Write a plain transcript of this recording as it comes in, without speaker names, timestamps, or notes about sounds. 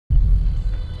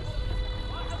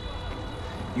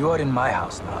You are in my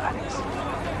house now, Alex.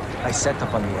 I set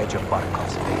up on the edge of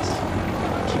Barkov's base.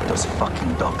 Keep those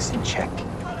fucking dogs in check.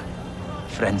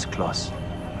 Friends close,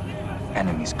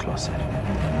 enemies closer.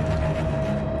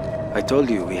 I told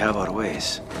you we have our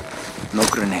ways. No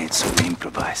grenades, so we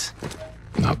improvise.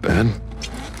 Not bad.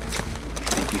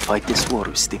 Think we fight this war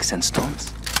with sticks and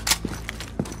stones?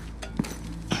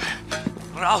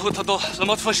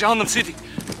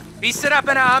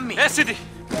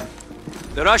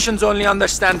 The Russians only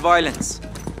understand violence,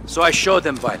 so I show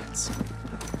them violence.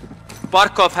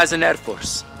 Barkov has an air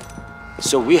force,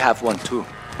 so we have one too.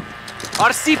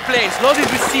 Our seaplanes loaded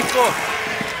with C4.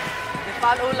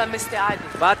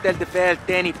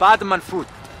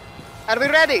 Are we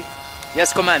ready?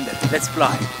 Yes, Commander. Let's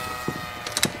fly.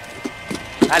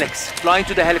 Alex, fly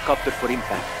into the helicopter for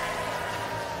impact.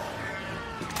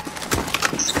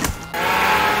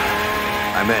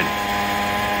 I'm in.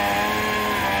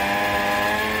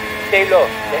 Stay low.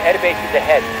 The airbase is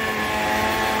ahead.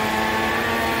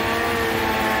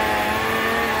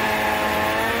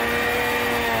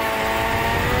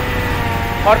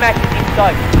 Cormac is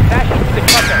inside. Crash into the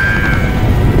chopper.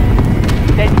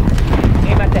 Steady.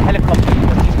 Aim at the helicopter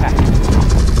for impact.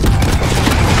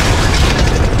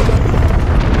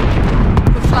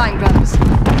 We're flying, brothers.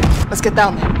 Let's get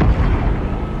down there.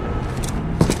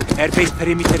 Airbase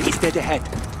perimeter is dead ahead.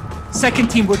 Second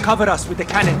team will cover us with the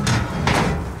cannon.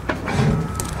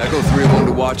 Echo 3-1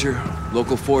 to Watcher.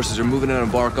 Local forces are moving out on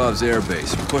Barkov's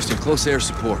airbase, requesting close air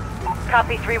support.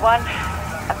 Copy 3-1.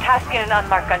 I'm tasking an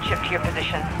unmarked gunship to your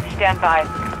position. Stand by.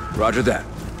 Roger that.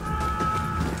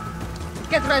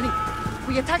 Get ready.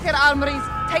 We attack their armories,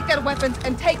 take their weapons,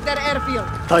 and take their airfield.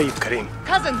 طيب كريم.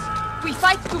 Cousins, we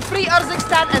fight to free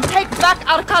Urzikstan and take back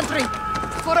our country.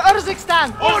 For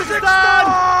Urzikstan! Urzikstan!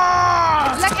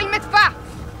 لك المدفع!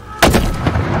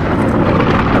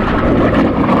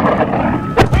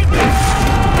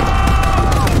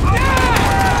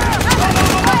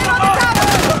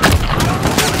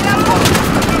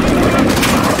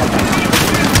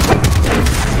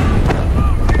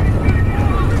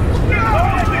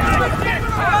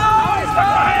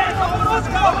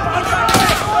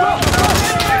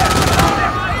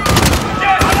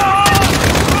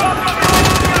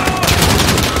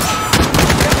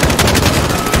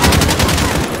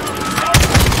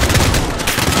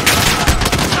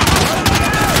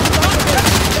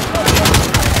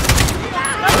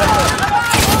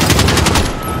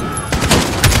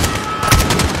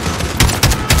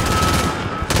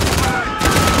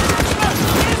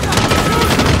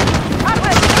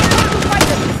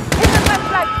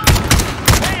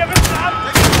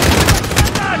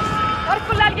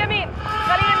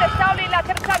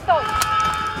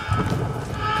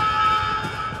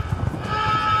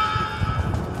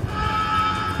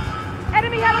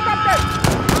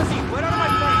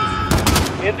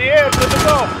 In the air, good to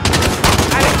go.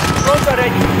 Alex, drones are ready.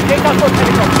 Take out those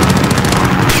helicopters.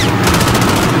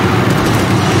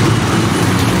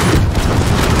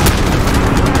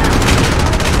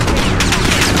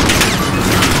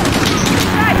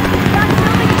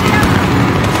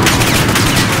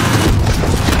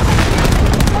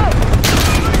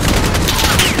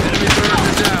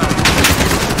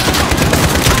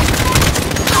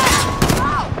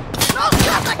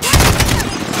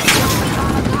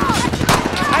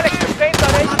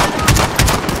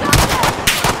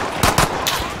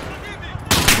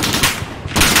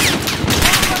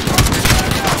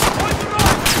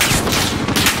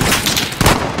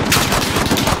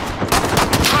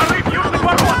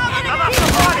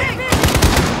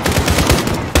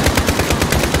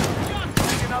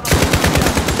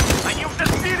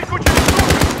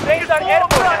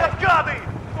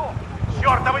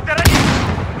 Чёртовы террористы!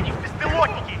 У них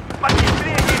беспилотники!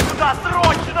 Подкрепление сюда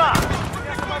срочно!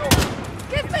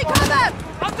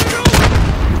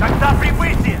 Когда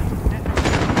прибытие?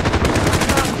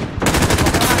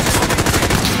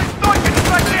 Мы стойте, не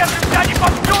продержимся, они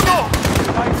повсюду!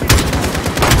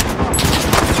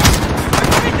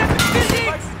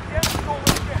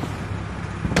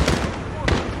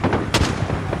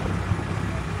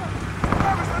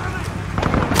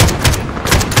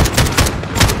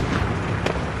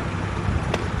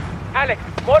 Alex,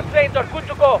 more planes are good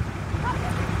to go.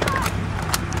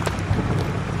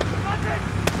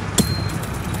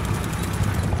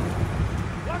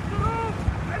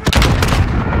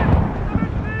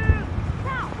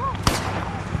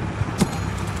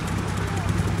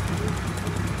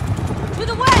 To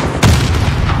the west!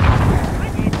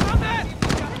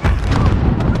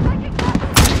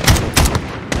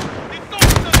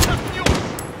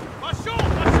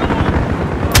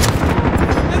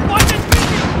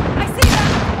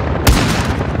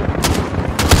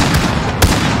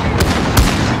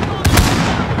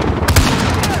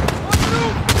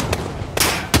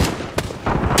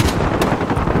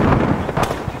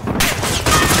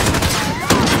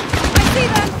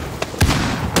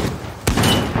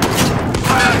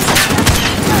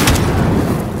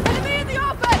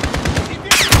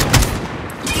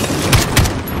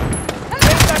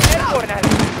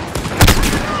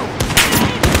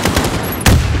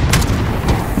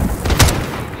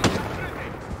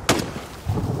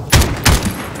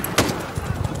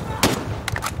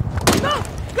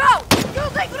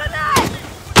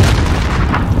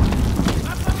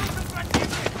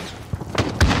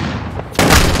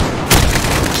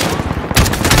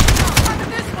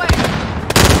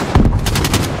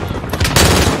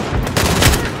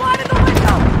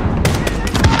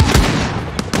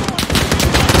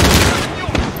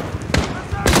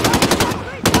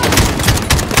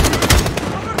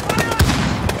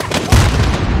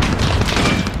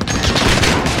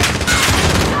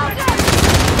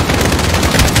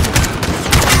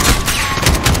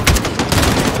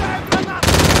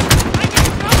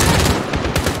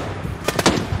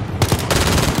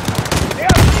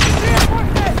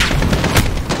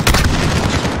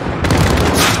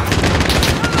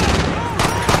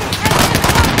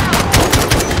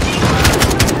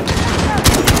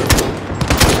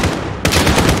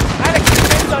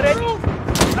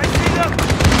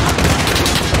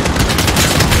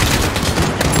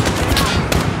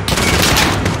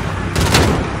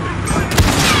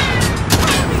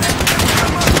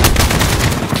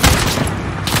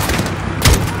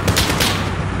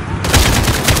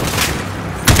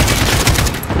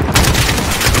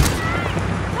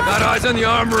 Eyes on the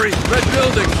armory. Red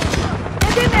building.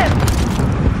 Get in there!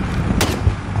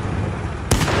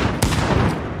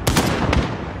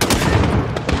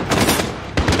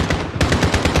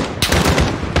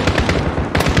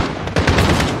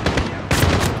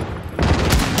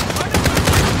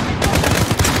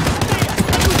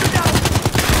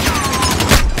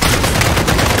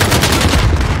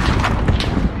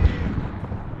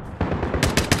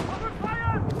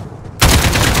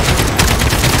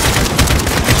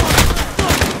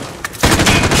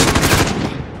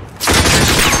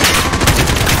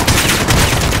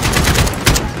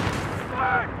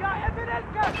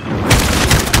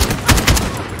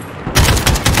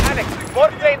 More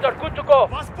planes are good to go.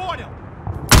 Вас понял.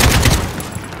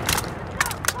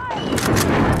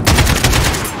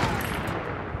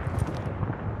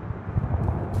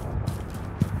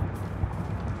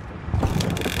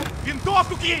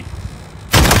 Винтовку кинь!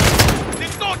 Ты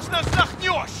точно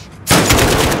сдохнешь!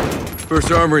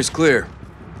 First armory's clear.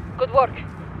 Good work.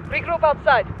 Regroup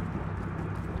outside.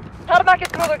 Tarmac is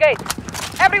through the gate.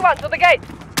 Everyone to the gate!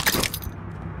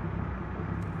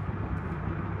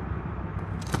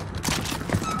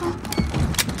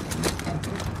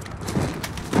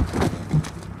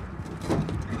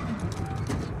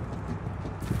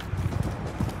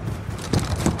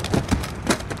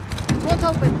 Won't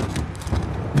open.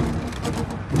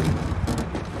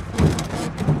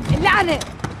 اللعنة!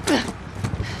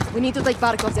 We need to take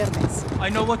Barkov's airbase. I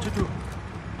know what to do.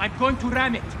 I'm going to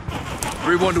ram it.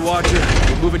 3-1 to Watcher.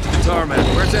 We're moving to the tarmac.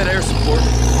 Where's that air support?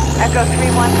 Echo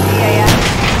 3-1 CAS.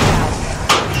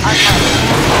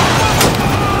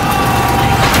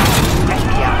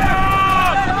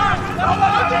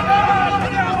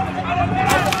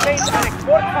 Planes are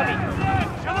export coming.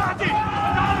 Shalati!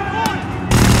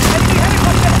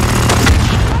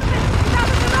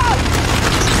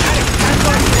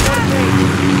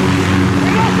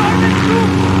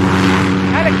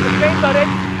 Alex, the planes are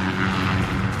ready.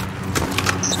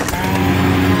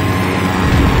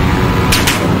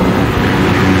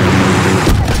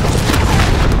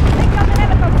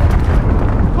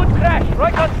 Good crash,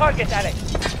 right on target, Alex.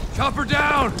 Chopper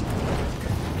down!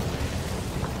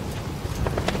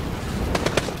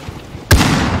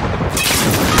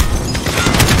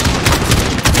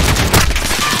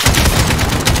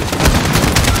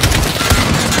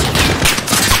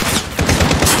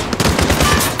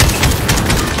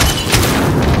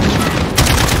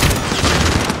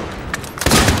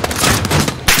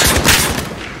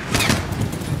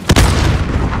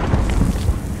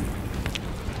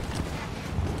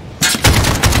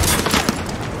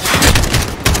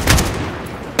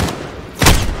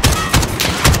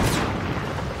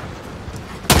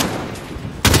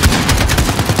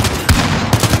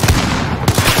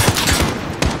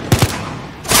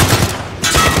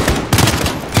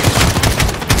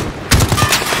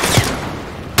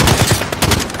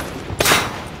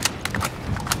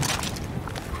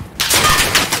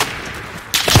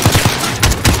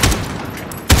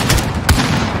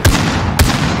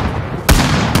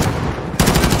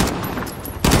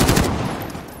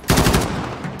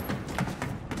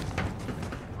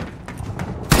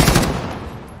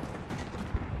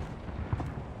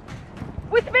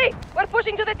 With me! We're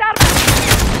pushing to the tarmac!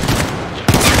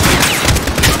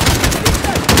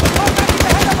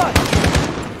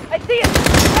 I see it!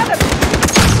 Got him!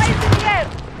 Planes in the air!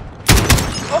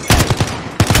 Okay.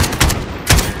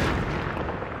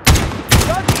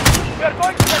 Johnny, we are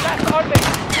going to the last orbit.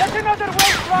 Get another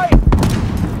wave flying.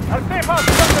 Our safe house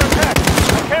is under attack.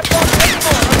 I can't walk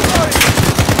anymore. I'm sorry.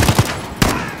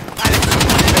 Alex,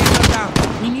 planes are down.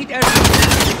 We need air support.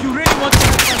 If you really want to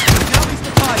help us, now is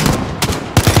the time.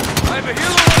 I have a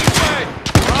helo on its way!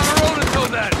 We're on our own until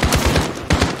then!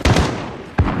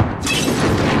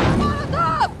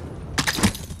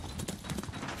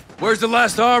 Where's the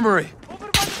last armory?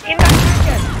 In that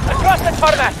region, across the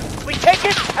tarmac. We take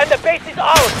it and the base is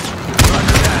ours.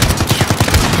 Roger that.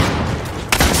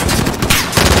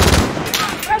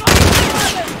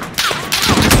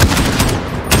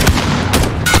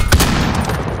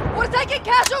 We're taking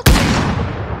casualties!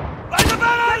 By the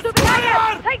banners! To the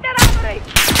target! Take that armory!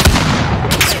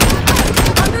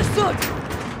 Understood!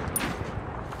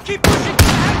 Keep pushing to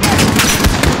the hangar!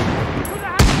 To the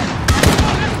hangar!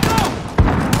 Let's go!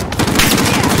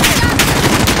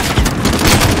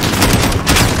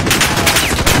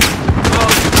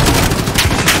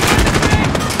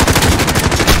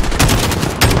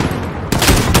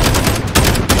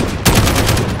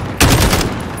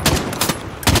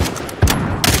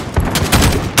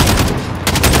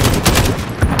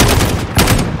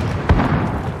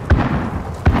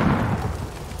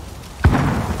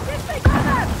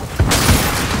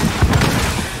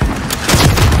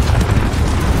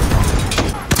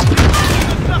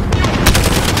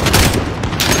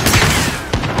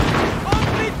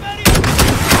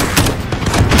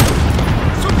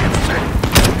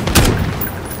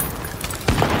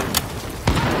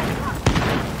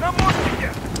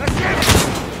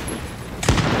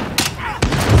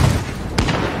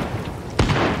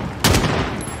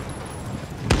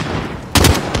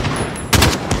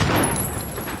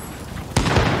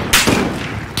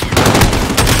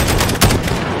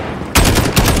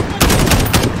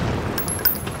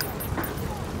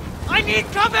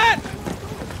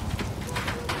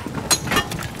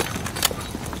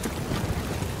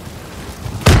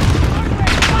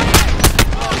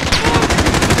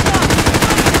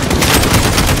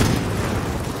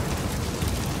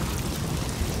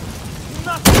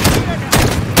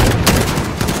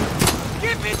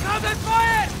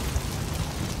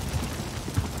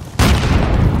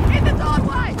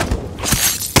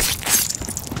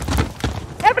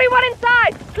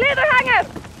 Clear the hangar!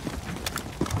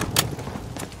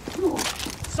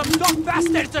 Some dumb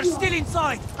bastards are still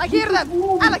inside! I hear them!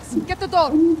 Alex, get the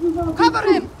door! Cover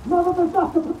him! Go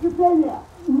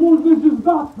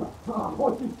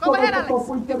ahead, Alex.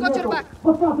 We've got your back.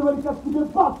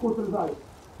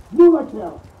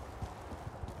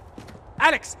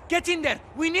 Alex, get in there!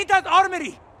 We need that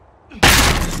armory!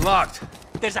 It's locked.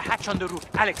 There's a hatch on the roof.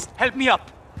 Alex, help me up.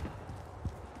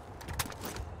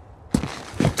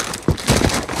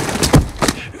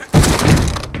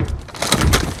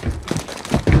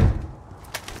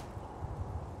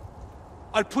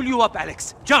 I'll pull you up,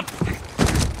 Alex. Jump!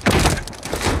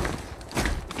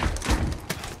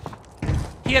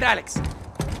 Here, Alex.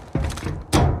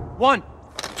 1,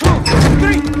 2,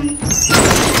 3!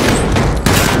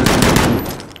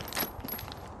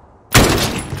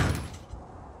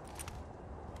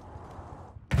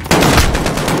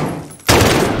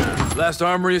 Last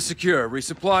armory is secure.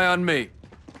 Resupply on me.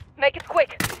 Make it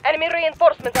quick. Enemy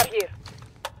reinforcements are here.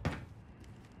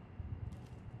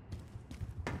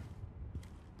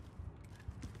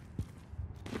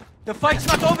 The fight's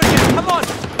not over yet. Come on!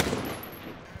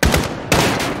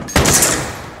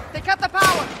 They cut the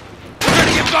power. We're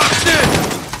gonna get boxed in!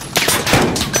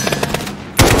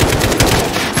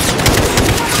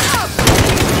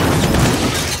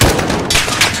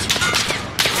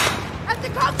 At the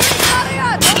concrete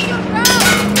barrier! Hold your ground!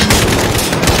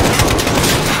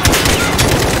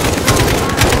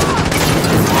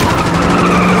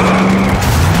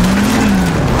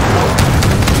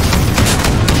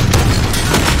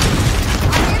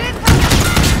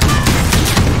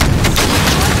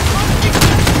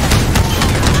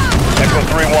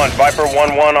 Viper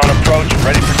 1-1 on approach,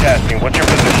 ready for tasking. What's your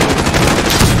position?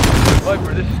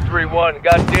 Viper, this is 3-1.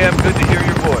 Goddamn good to hear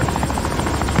your voice.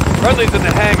 Friendly's in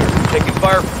the hangar, taking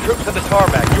fire from troops on the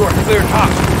tarmac. You are cleared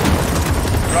hot.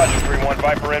 Roger, 3-1.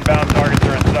 Viper inbound. Targets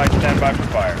are in sight. Stand by for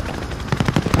fire.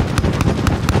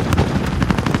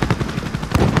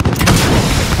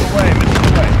 Away, Mr.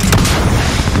 Away.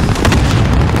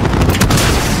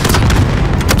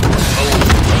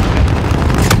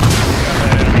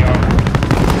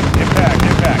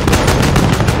 Impact.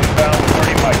 Inbound with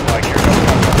 30 mics, Mike. Here goes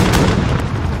Papa.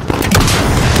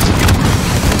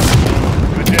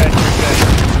 Good dead.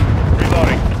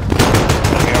 Reloading.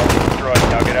 Enemy armor destroyed.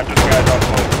 Now get after the guys on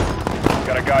foot.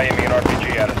 Got a guy aiming an RPG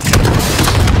at us.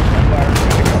 Ladder's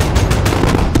good to go.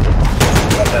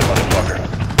 Got that motherfucker.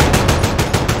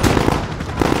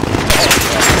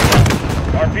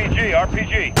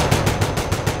 RPG.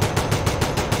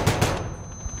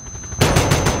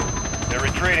 They're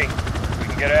retreating. We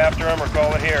can get after them or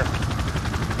call it here.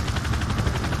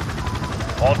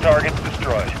 All targets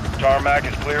destroyed. Tarmac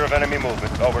is clear of enemy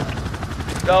movement. Over.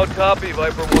 Sound copy,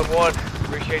 Viper 1-1.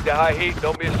 Appreciate the high heat.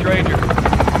 Don't be a stranger.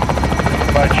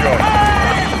 By choice.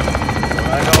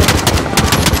 I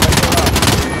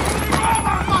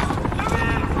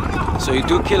know. So you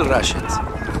do kill Russians.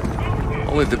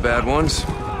 Only the bad ones.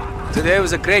 Today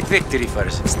was a great victory for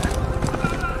Kazakhstan.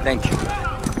 Thank you.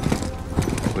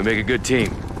 We make a good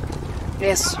team.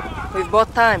 Yes, we've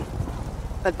bought time.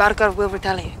 But Barkov will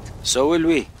retaliate. So will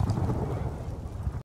we.